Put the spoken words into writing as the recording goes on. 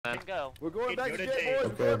Go. We're going back to J,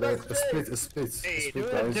 boys. Okay, wait, a split,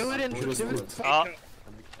 guys. Do it in. Do a split. Oh,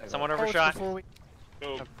 someone overshot.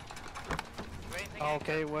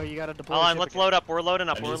 Okay, well you gotta deploy. Hold on, let's load up. We're loading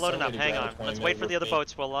up. I We're need loading up. somebody Hang grab on. a plane Let's wait that for the with other me.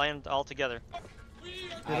 boats. We'll land all together.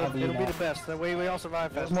 It'll be the best. That way we all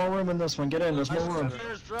survive There's fast. more room in this one. Get in. There's more room.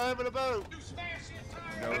 There's driving a boat.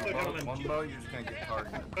 One boat, you're just gonna get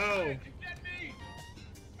targeted. Oh,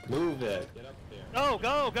 Move it. Get up there. Go,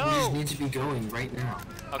 go, We just go! need to be going right now.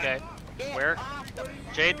 Okay. Where?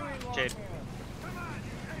 Jade? Jade.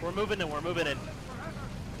 We're moving in. We're moving in.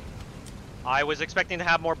 I was expecting to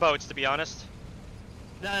have more boats, to be honest.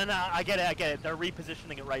 No, I get it, I get it. They're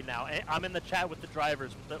repositioning it right now. I'm in the chat with the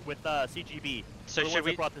drivers, with CGB. So They're the should ones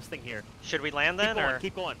we that brought this thing here? Should we land then, or?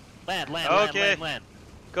 Keep going. Land, Okay. land.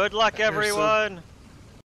 Good luck, everyone.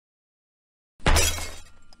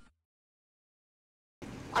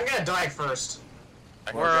 I'm gonna die first.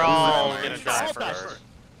 We're all gonna die first.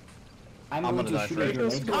 I'm going to shoot a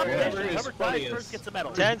grenade. Whoever dies first gets a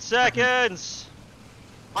medal. 10 seconds.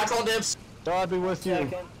 I call dibs. God be with you.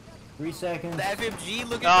 3 seconds. The FMG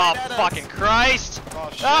looking Oh, right at us. fucking Christ. Oh,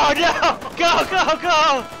 shit. Oh, no. Go, go,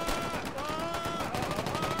 go.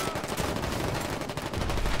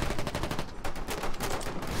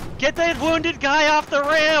 Get that wounded guy off the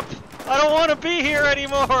ramp. I don't want to be here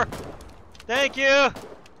anymore. Thank you.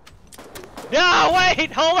 No,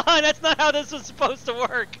 wait, hold on. That's not how this was supposed to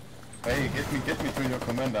work. Hey, get me to your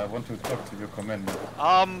commander. I want to talk to your commander.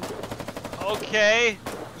 Okay.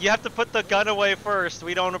 You have to put the gun away first.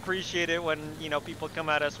 We don't appreciate it when, you know, people come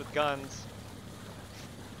at us with guns.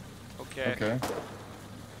 Okay. Okay.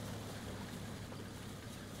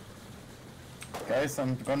 Guys,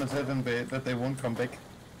 I'm gonna tell them that they won't come back.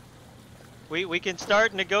 We can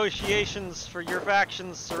start negotiations for your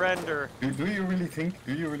faction's surrender. Do you really think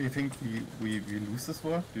we lose this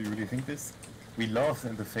war? Do you really think this? We laugh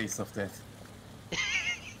in the face of death.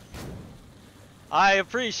 I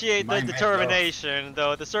appreciate the My man determination,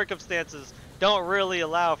 though the circumstances don't really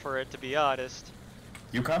allow for it, to be honest.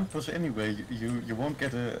 You can't push anyway. You won't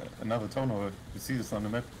get another townhall. You see this on the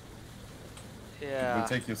map. It Yeah. will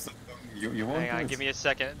take you so long. You won't Hang do on, it. give me a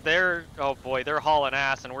second. Oh boy, they're hauling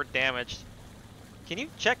ass and we're damaged. Can you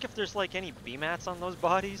check if there's like any B-mats on those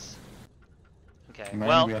bodies? Okay, Man,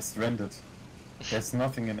 well, we are stranded. There's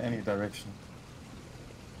nothing in any direction.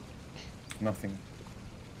 Nothing.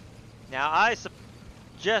 now I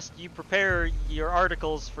suggest you prepare your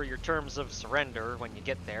articles for your terms of surrender when you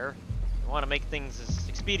get there. You want to make things as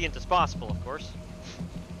expedient as possible, of course.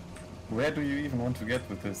 Where do you even want to get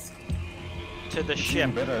with this? To the It's ship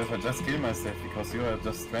even better if I just kill myself because you are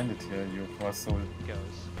just stranded here, you poor soul. goes.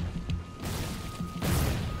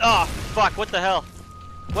 Oh, fuck, what the hell?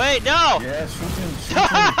 Wait, no! Yeah, shoot him,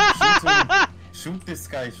 shoot him. Shoot this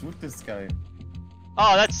guy, shoot this guy.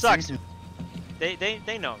 Oh, that sucks. Shoot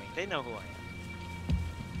They know me. They know who I am.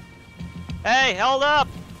 Hey, hold up!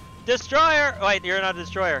 Destroyer! Wait, you're not a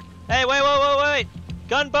destroyer. Hey, wait!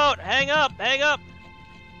 Gunboat, hang up!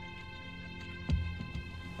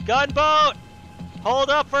 Gunboat! Hold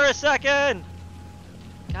up for a second!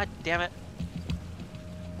 God damn it.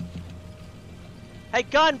 Hey,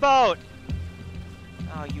 gunboat!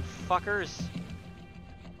 Oh, you fuckers.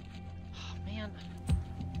 Oh, man.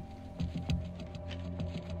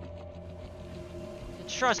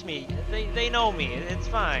 Trust me, they know me. It's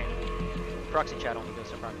fine. Proxy chat only goes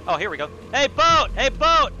so far. Oh, here we go. Hey, boat! Hey,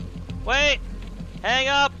 boat! Wait! Hang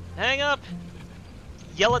up!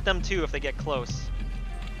 Yell at them too if they get close.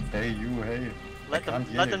 Hey, you, hey. Let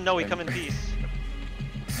them know we come in peace.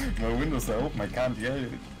 My windows are open, I can't yell.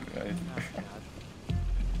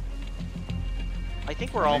 I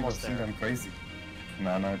think we're almost think there. I'm crazy.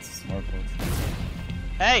 No, it's a small boat.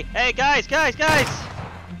 Hey, guys!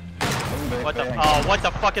 What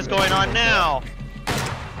the fuck is going on now?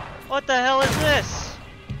 What the hell is this?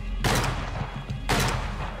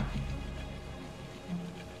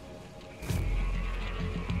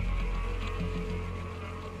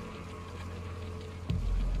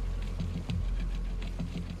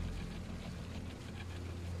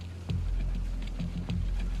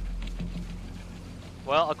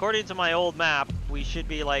 Well, according to my old map, we should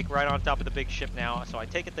be like right on top of the big ship now, so I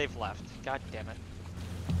take it they've left. God damn it.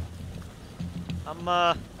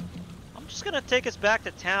 I'm just gonna take us back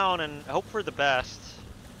to town and hope for the best.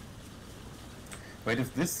 Wait,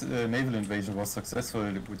 if this naval invasion was successful,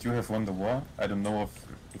 would you have won the war? I don't know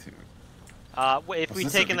if you... If we'd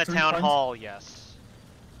this a taken the victory town point? hall, yes.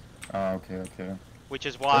 Ah, okay. Which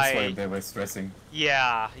is That's why why... they were stressing.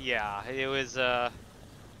 Yeah, it was, They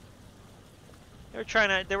were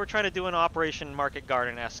trying to do an Operation Market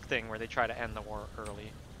Garden-esque thing where they try to end the war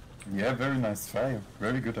early. Yeah, very nice try.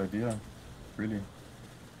 Very good idea. Really.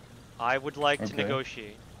 I would like to Okay.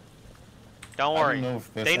 negotiate. Don't I don't worry. know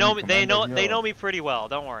if there's They any know me. They command know. idea They know or- me pretty well.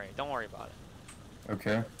 Don't worry. Don't worry about it.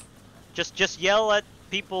 Okay. Just yell at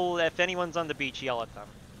people. If anyone's on the beach, yell at them.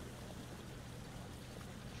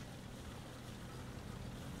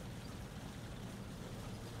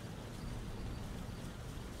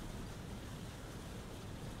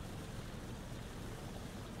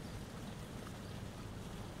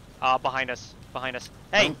 Behind us. Behind us.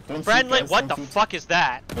 Hey, Don't shoot, friendly. guys, What the don't shoot. fuck is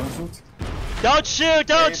that? Don't shoot. Don't shoot!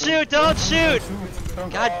 Don't Hey, shoot! Don't shoot!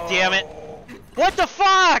 Don't- God damn it! What the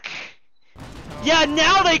fuck? Yeah,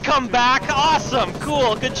 now they come back. Awesome.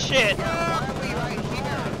 Cool. Good shit. Let's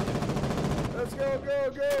go,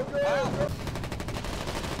 go, go, go!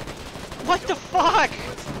 What the fuck?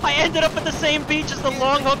 I ended up at the same beach as the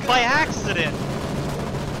long hook by accident.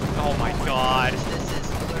 Oh my god. This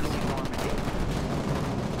is literally Normandy.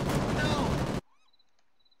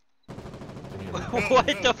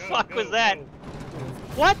 What the fuck was that?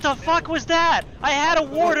 What the fuck was that? I had a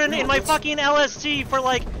warden in my fucking LST for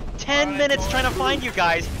like 10 minutes trying to find you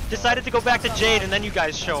guys. Decided to go back to Jade and then you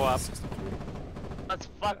guys show up. Let's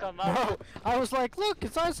fuck them up. No, I was like, look,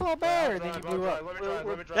 it's I saw a bear, and then you blew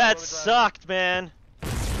up. That sucked, man.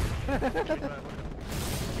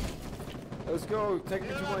 Let's go, take me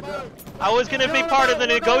to my death. I was gonna be part of the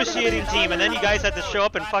negotiating team and then you guys had to show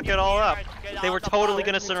up and fuck it all up. They were totally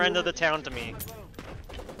gonna surrender the town to me.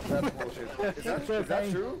 That's bullshit. Is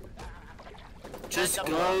that true? Just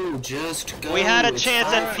go, just go. We had a It's chance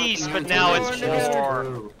at fine. peace, but now it's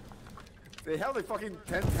war. They have like fucking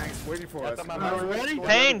 10 tanks waiting for us.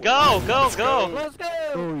 Pain, go, go, go. Let's go!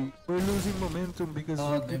 Oh, we're losing momentum because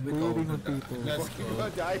we keep waiting on people. We're gonna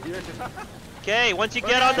die here. Okay, once you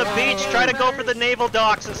get on the beach, try to go for the naval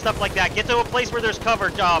docks and stuff like that. Get to a place where there's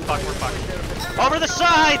cover. Oh, fuck, we're fucked. Over the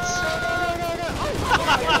sides!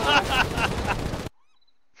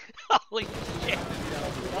 Holy shit.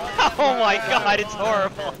 Oh my god, it's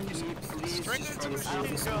horrible.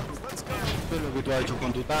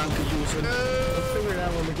 Figure it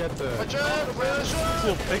out when we get there.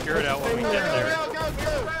 We'll figure it out when we get there.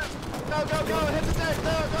 Go, go, go, hit the deck, go,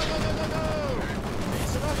 go, go, go, go, go!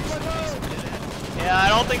 Yeah, I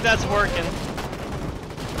don't think that's working.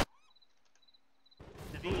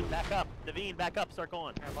 Devine, back up. Devine, back up. Start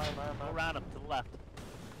going. Go around him to the left.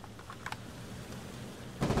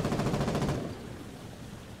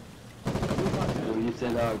 You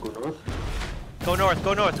said go north? Go north,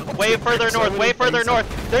 go north. Way further north, way further north.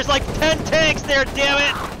 There's like 10 tanks there, damn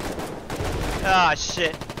it! Ah,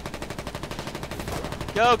 shit.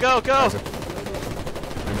 Go, go, go!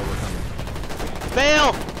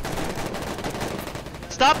 Bail!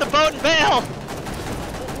 Stop the boat and bail!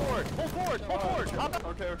 Pull forward. Pull forward. Pull forward. Hop up.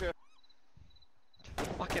 Okay, okay.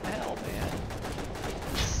 Fucking hell, man.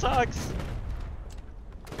 Sucks.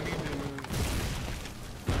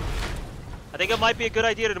 I think it might be a good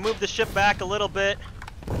idea to move the ship back a little bit.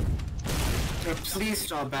 Please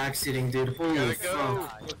stop backseating, dude. Holy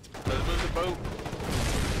fuck. Let's move the boat.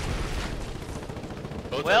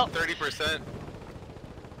 Boat's Well- at 30%.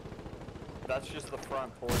 That's just the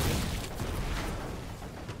front portion.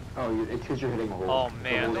 Oh, it's because you're hitting a hole. Oh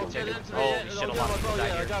man, Don't holy shit, a lot of people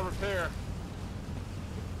died here. got repair.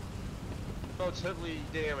 Boat's heavily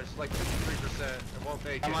damaged, like 53%. It won't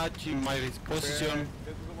make it. I'm at you, my position.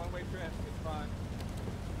 This is a one-way trip. It's fine.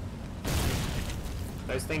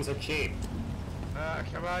 Those things are cheap.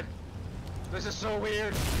 Come on. This is so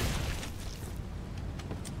weird.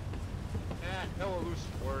 Hella loose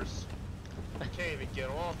worse. I can't even get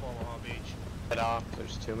off Omaha Beach. Get off.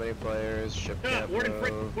 There's too many players. Ship can't move.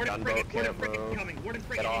 Gunboat can't move.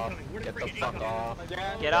 Get off. Get the fuck off.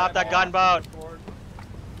 Get off that gunboat!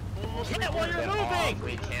 Get it while you're moving!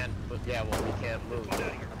 We can't. Yeah, well, we can't move.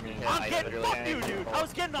 I'm getting fuck you, dude. I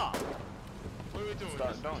was getting off. What are we doing?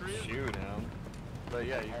 Don't shoot him. But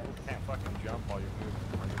yeah, you can't fucking jump while you're moving.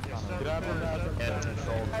 Get out of Can't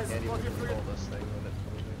control. Can't even control this thing when it's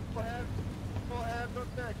moving. Full hand, no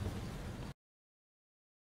deck.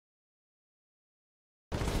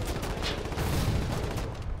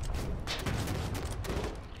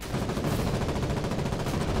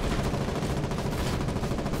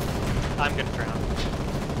 I'm gonna drown.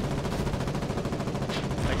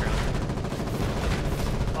 I drowned.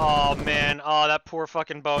 Oh man, oh that poor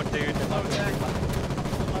fucking boat, dude.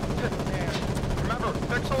 Remember,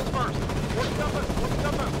 fix holes first. What's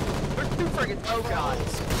coming? There's two frigates. Oh god.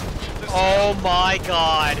 Oh my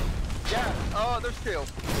god. Yeah. Oh, there's two.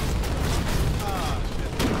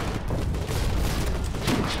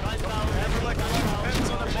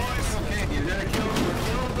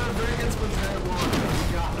 frigates with that one. We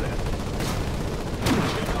got it.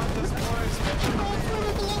 We got this, boys.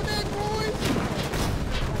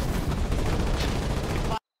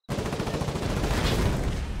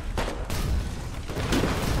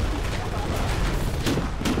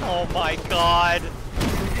 Oh my god!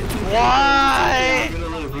 Why? We're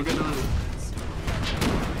gonna live. We're gonna live.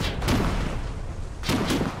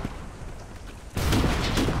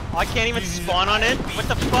 I can't even spawn on it? What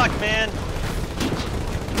the fuck, man?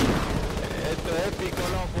 Esto es épico,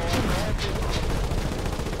 loco.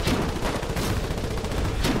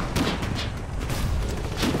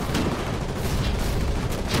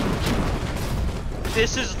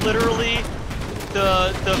 This is literally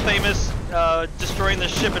the famous destroying the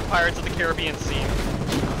ship in Pirates of the Caribbean scene.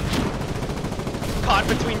 Caught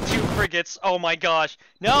between two frigates. Oh my gosh.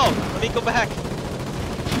 No! Let me go back.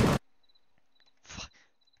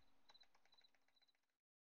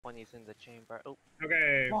 One is in the chamber. Oh.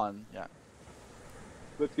 Okay. One, yeah.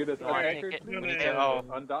 Let's get us unanchored. We need to, oh.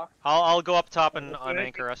 Undock. I'll go up top and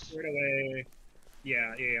unanchor us. Squared away.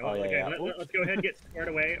 Yeah. Oh, yeah, Okay, yeah. let's go ahead and get squared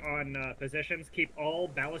away on positions. Keep all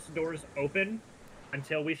ballast doors open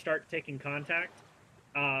until we start taking contact.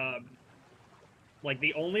 Like,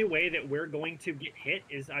 the only way that we're going to get hit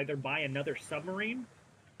is either by another submarine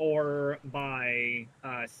or by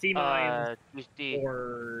sea mines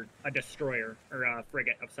or a destroyer or a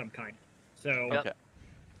frigate of some kind. So Okay.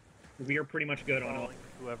 we are pretty much good on all.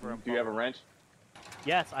 Whoever. Do you have a wrench?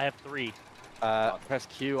 Yes, I have 3. Press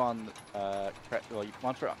Q on. Well,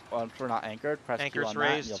 once we're not anchored, press Anchor's Q on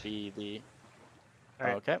raised. that. You'll be the.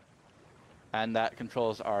 Alright. Okay. And that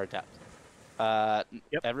controls our depth.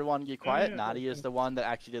 Everyone be quiet. Nadi is the one that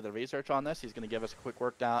actually did the research on this. He's going to give us a quick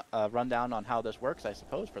rundown on how this works, I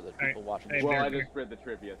suppose, for the people watching this. Well, I just read the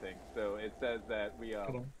trivia thing. So it says that we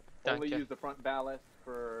only use the front ballast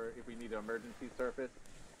for if we need an emergency surface,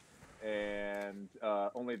 and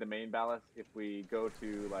only the main ballast. If we go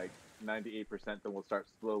to like 98%, then we'll start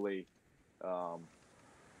slowly.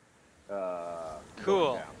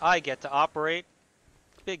 Cool. I get to operate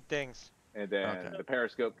big things. And then the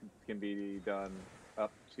periscope can be done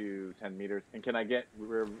up to 10 meters. And can I get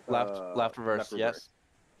left reverse? Yes.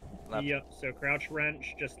 Left. Yep. So crouch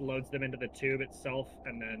wrench just loads them into the tube itself,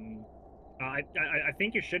 and then I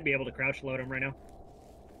think you should be able to crouch load them right now.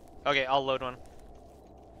 Okay, I'll load one.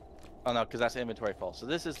 Oh no, because that's inventory full. So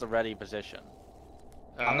this is the ready position.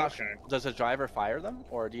 I'm not sure. Does the driver fire them,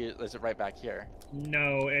 or is it right back here?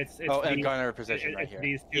 No, it's in gunner position right here.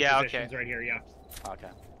 These two positions right here. Yeah. Okay.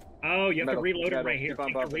 Oh, you have to reload them right here.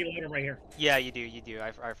 You have to reload them right here. Yeah, you do.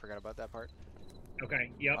 I forgot about that part.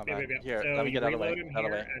 Okay. Yep. Okay. Yep. Here, so let me get out of the way. Out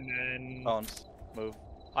of the way. And then. Bones, move.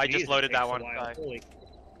 I just loaded that one. Holy.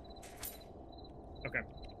 Okay.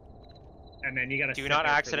 And then you gotta. Do not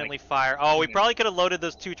accidentally fire. Oh, we probably could have loaded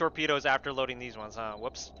those 2 torpedoes after loading these ones, huh?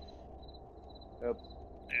 Whoops. Oops.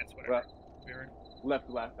 That's whatever. Left,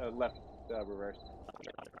 reverse.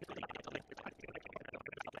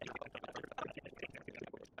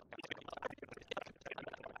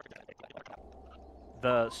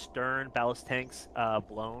 The stern ballast tanks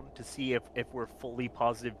blown to see if we're fully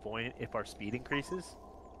positive buoyant if our speed increases?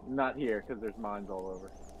 Not here, because there's mines all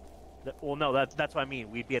over. Well, no, that's what I mean.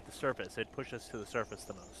 We'd be at the surface. It'd push us to the surface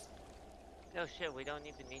the most. No shit, we don't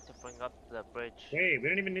even need to bring up the bridge. Wait, we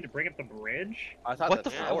don't even need to bring up the bridge? I thought what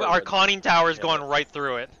the Our conning tower is going right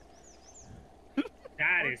through it.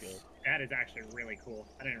 That is actually really cool.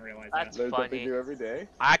 I didn't realize That's that. That's what they do every day.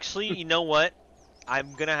 Actually, you know what?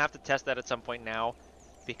 I'm gonna have to test that at some point now,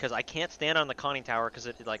 because I can't stand on the conning tower because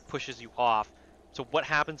it like pushes you off. So what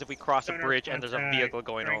happens if we cross a bridge and there's a vehicle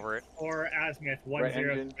going over it? Or azimuth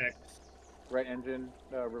 106. Right engine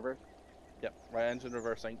reverse. Yep. Right engine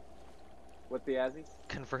reversing. What's the ASI?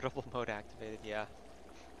 Convertible mode activated. Yeah.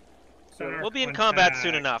 So we'll be in combat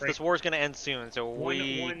soon enough. This war's gonna end soon, so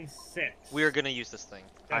we are gonna use this thing.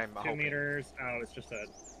 That's I'm 2 hoping. meters. Oh, it's just a.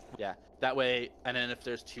 Yeah. That way, and then if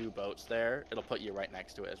there's 2 boats there, it'll put you right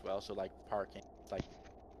next to it as well. So like parking, like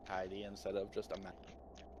tidy instead of just a map.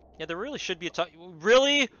 Yeah, there really should be a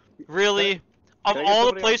really, of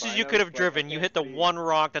all the places you could have driven, you hit the one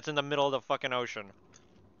rock that's in the middle of the fucking ocean.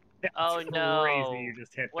 Oh no! Crazy, you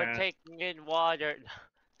just hit We're that. taking in water.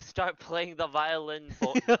 Start playing the violin.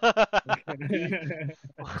 Oh,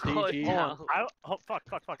 no.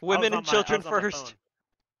 Fuck. Women and children first.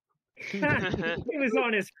 He was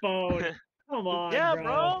on his phone. Come on, yeah,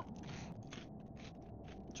 bro.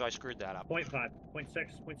 So I screwed that up. 0.5,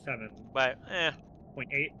 0.6, 0.7. But,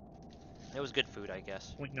 0.8. It was good food, I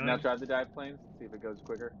guess. 0.9. Now try the dive planes, see if it goes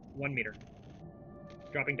quicker. 1 meter.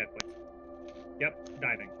 Dropping dead points. Yep,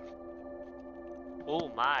 diving. Oh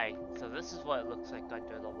my. So this is what it looks like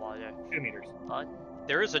under the water. 2 meters.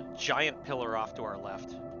 There is a giant pillar off to our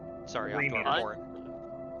left. Sorry, off to our port.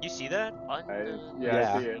 You see that?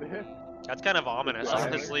 Yeah, I see it. That's kind of ominous,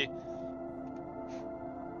 honestly.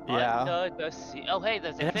 Yeah. Under the sea. Oh, hey,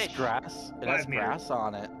 there's a fish. It has grass. It has grass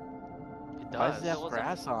on it. It does. Why does it have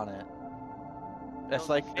grass on it? It's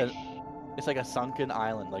like it's like a sunken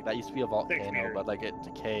island. Like that used to be a volcano, but like it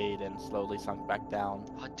decayed and slowly sunk back down.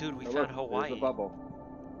 Oh, dude, we found Hawaii. There's a bubble.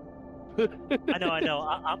 I know.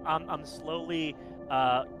 I'm slowly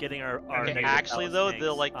getting our. Okay, actually though,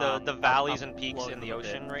 the valleys and peaks in the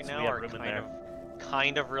ocean right now are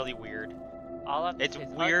kind of really weird. It's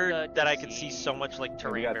weird that I can see so much like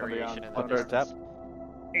terrain variation in the distance.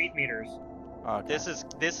 8 meters. Okay.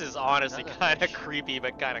 This is honestly kind of creepy,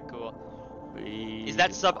 but kind of cool. Is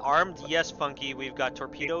that sub-armed? Yes, Funky. We've got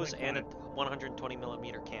torpedoes and a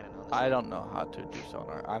 120mm cannon on this. I don't know how to do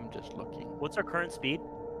sonar. I'm just looking. What's our current speed?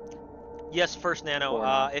 Yes, first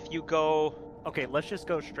nano. If you go. Okay, let's just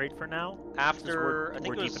go straight for now. After I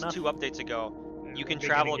think it was 2 updates ago, you can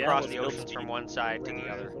travel across the oceans from one side to the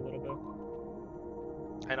other.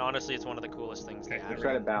 And honestly, it's one of the coolest things they have.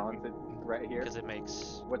 Try to balance it right here. Because it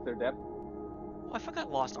makes. What's their depth? Oh, I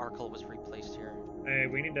forgot Lost Arkle was replaced here. Hey,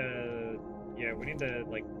 we need to. Yeah, we need to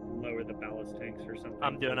like lower the ballast tanks or something.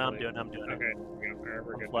 I'm doing it. Okay, yeah,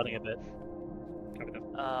 we're good. Flooding a bit. Copy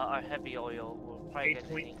that. Our heavy oil will probably get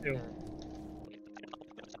 8.2.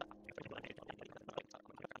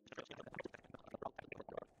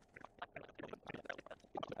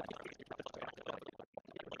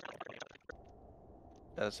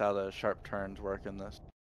 That's how the sharp turns work in this.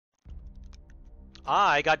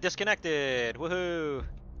 I got disconnected. Woohoo!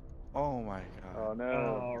 Oh my god. Oh no.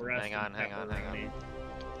 Oh, hang on.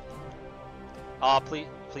 Oh,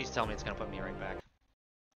 please tell me it's gonna put me right back.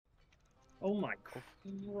 Oh my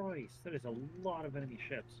Christ, that is a lot of enemy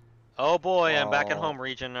ships. Oh boy, I'm back in home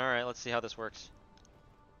region. All right, let's see how this works.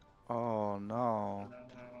 Oh no.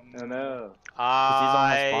 Oh no.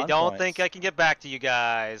 I don't think I can get back to you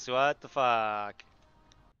guys. What the fuck?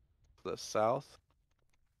 The south.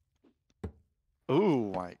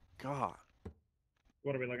 Ooh my god.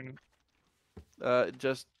 What are we looking at?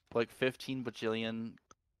 Just like 15 bajillion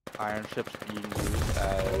iron ships being used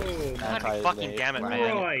as God fucking damn it,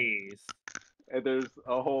 man. Christ. And there's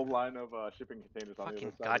a whole line of shipping containers on the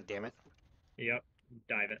other side. God damn it. Yep.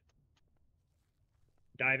 Dive it.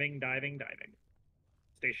 Diving.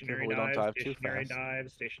 Stationary dive, stationary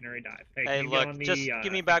dive, stationary dive. Hey, look, just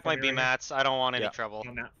give me back my BMATs. I don't want any trouble.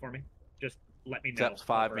 On that for me. Just let me know. Depth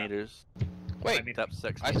 5 meters. Wait, depth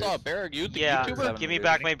 6 I meters. saw a bear. You the yeah, YouTuber? give me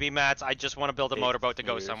back my BMATs. I just want to build a motorboat to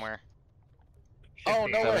go somewhere. Oh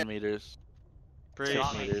no way. 7 meters.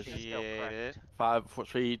 6 meters. 5, 4,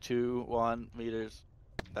 3, 2, 1 meters.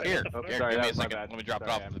 Here, sorry, give me a second. Let me drop it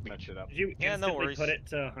off the beach. Did you no worries. put it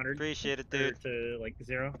to 100? Appreciate it, dude. Or to like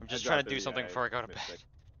 0? I'm just trying to do something before I go to bed.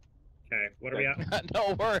 Okay, what are we at?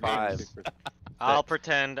 No worries. 5. I'll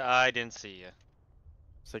pretend I didn't see you.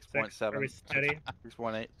 6.7. Are we steady?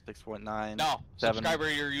 6.8. 6.9. No. 7. Subscribe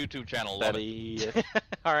to your YouTube channel. Steady.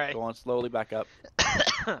 All right. Go on slowly back up.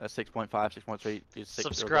 6.5. 6.3.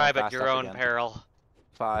 Subscribe at your own peril.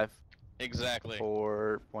 5. Exactly.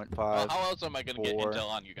 4.5. How else am I gonna get intel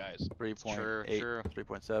on you guys? 3.8.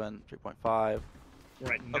 3.7. 3.5.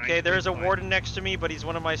 We're at 9. Okay, there's a warden next to me, but he's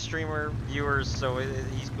one of my streamer viewers, so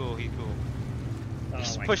he's cool. He's cool.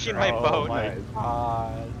 He's pushing my boat. My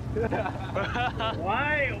god.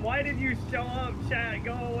 Why did you show up, chat?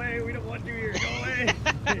 Go away. We don't want you here. Go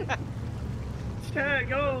away. Chat,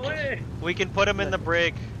 go away. We can put him in the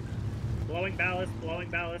brig. Blowing ballast,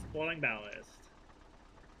 blowing ballast, blowing ballast.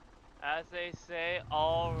 As they say,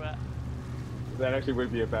 all right. That actually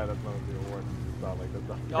would be a bad moment of the award. It's not like this.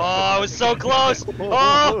 Oh, I was so close!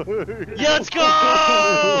 Oh! Yeah, let's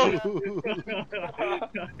go!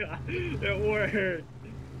 It worked.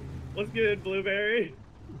 What's good, Blueberry?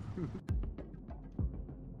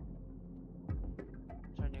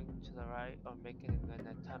 Turning to the right or making an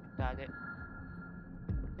attempt at it.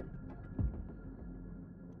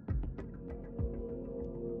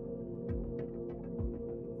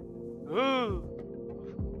 Ooh!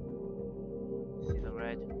 See the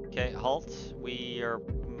red? Okay, halt. We are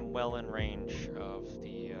well in range of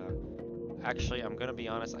the. Actually, I'm gonna be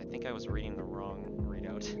honest. I think I was reading the wrong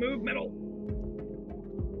readout. Move middle.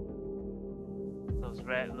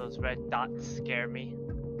 Those red dots scare me.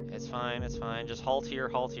 It's fine. It's fine. Just halt here.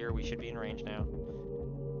 Halt here. We should be in range now.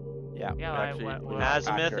 Yeah.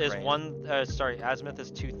 Azimuth is azimuth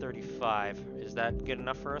is 235. Is that good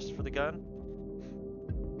enough for us for the gun?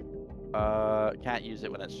 Can't use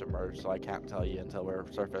it when it's submerged, so I can't tell you until we're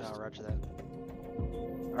surfaced. Oh, roger that.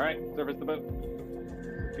 Alright, service the boat.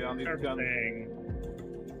 Let's get on these guns.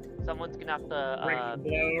 Someone's gonna have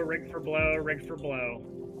to, rig for blow, rig for blow.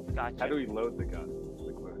 Gotcha. How do we load the gun?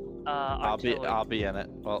 I'll be in it.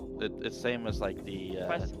 Well, it's same as like the.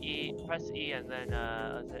 Press E, and then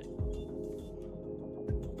that's it.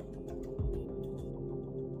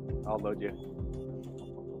 I'll load you.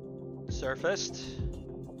 Surfaced.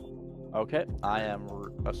 Okay, I am.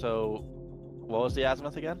 So, what was the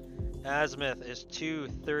azimuth again? Azimuth is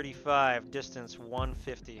 235, distance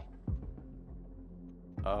 150.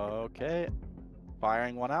 Okay,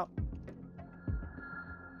 firing one out.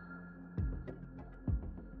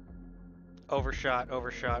 Overshot,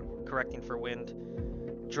 correcting for wind.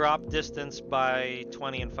 Drop distance by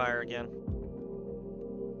 20 and fire again.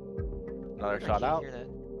 Another shot out.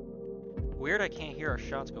 Weird, I can't hear our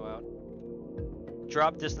shots go out.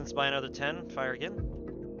 Drop distance by another 10, fire again.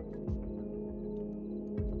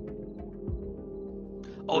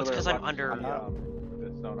 Oh, it's because I'm under.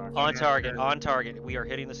 On target. We are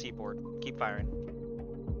hitting the seaport. Keep firing.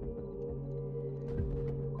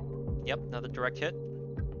 Yep, another direct hit.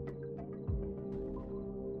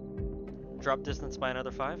 Drop distance by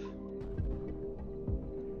another 5.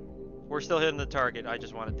 We're still hitting the target. I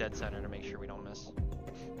just want a dead center to make sure we don't miss.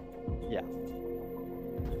 Yeah.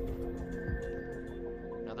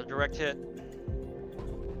 Another direct hit.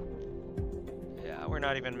 Yeah, we're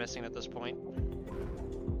not even missing at this point.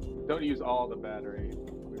 Don't use all the batteries.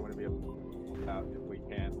 We want to be out if we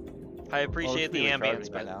can. I appreciate the ambience,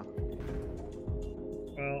 but now.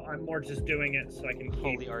 Well, I'm more just doing it so I can keep.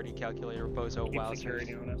 Holy RD calculator, bozo, wow,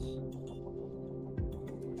 security on us.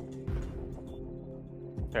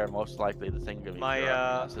 Fair, most likely the thing gonna be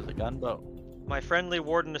us is a gunboat. My friendly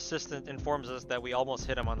warden assistant informs us that we almost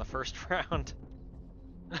hit him on the first round.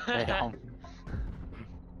 Damn.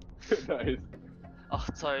 Nice. Oh,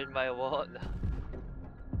 sorry, my what?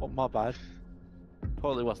 Oh, my bad.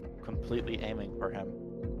 Totally wasn't completely aiming for him.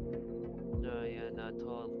 No, yeah, no,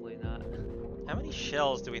 totally not. How many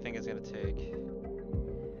shells do we think it's gonna take?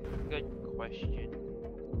 Good question.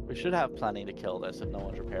 We should have plenty to kill this if no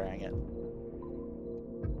one's repairing it.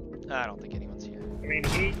 I don't think anyone's here. I mean,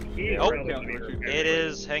 he oh, it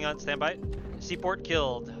is. Hang on, stand by. Seaport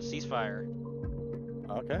killed. Ceasefire.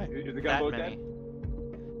 Okay. Is the gunboat dead?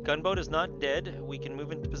 Gunboat is not dead. We can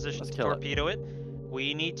move into position to torpedo it.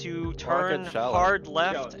 We need to turn Rocket hard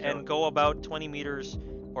left and go about 20 meters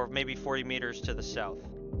or maybe 40 meters to the south.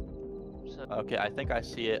 Okay, I think I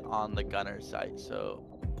see it on the gunner's site, so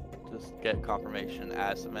just get confirmation.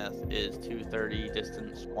 Azimuth is 230,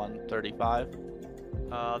 distance 135.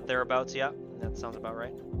 Thereabouts, yeah. That sounds about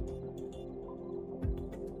right.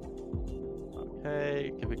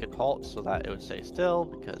 Okay, if we could halt so that it would stay still,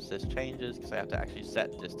 because this changes, because I have to actually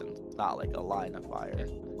set distance, not like a line of fire.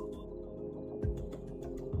 Okay.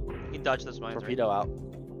 You can dodge this mine. Torpedo out.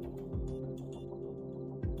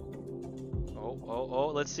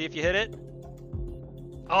 Oh, let's see if you hit it.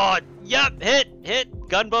 Oh, yep, hit.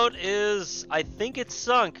 Gunboat is, I think it's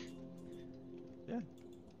sunk. Yeah.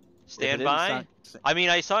 Stand by. I mean,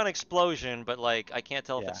 I saw an explosion, but like, I can't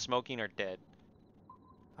tell if it's smoking or dead.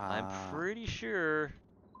 I'm pretty sure.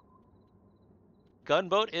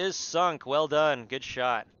 Gunboat is sunk. Well done. Good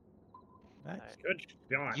shot. Nice. Good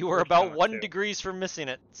shot. You were about 1 degree from missing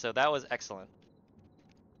it, so that was excellent.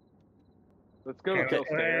 Let's go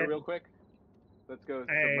stare real quick. Let's go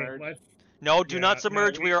submerge. No, do not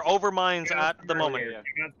submerge. We are over mines at the moment. Do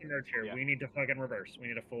not submerge here. Yeah. We need to fucking reverse. We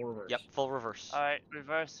need a full reverse. Yep, full reverse. Alright,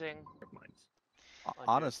 reversing.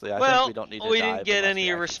 Honestly, I think we don't need to we didn't get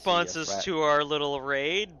any responses to our little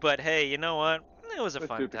raid, but hey, you know what? It was a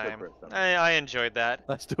fun time. I enjoyed that.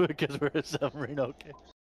 Let's do it because we're a submarine, okay.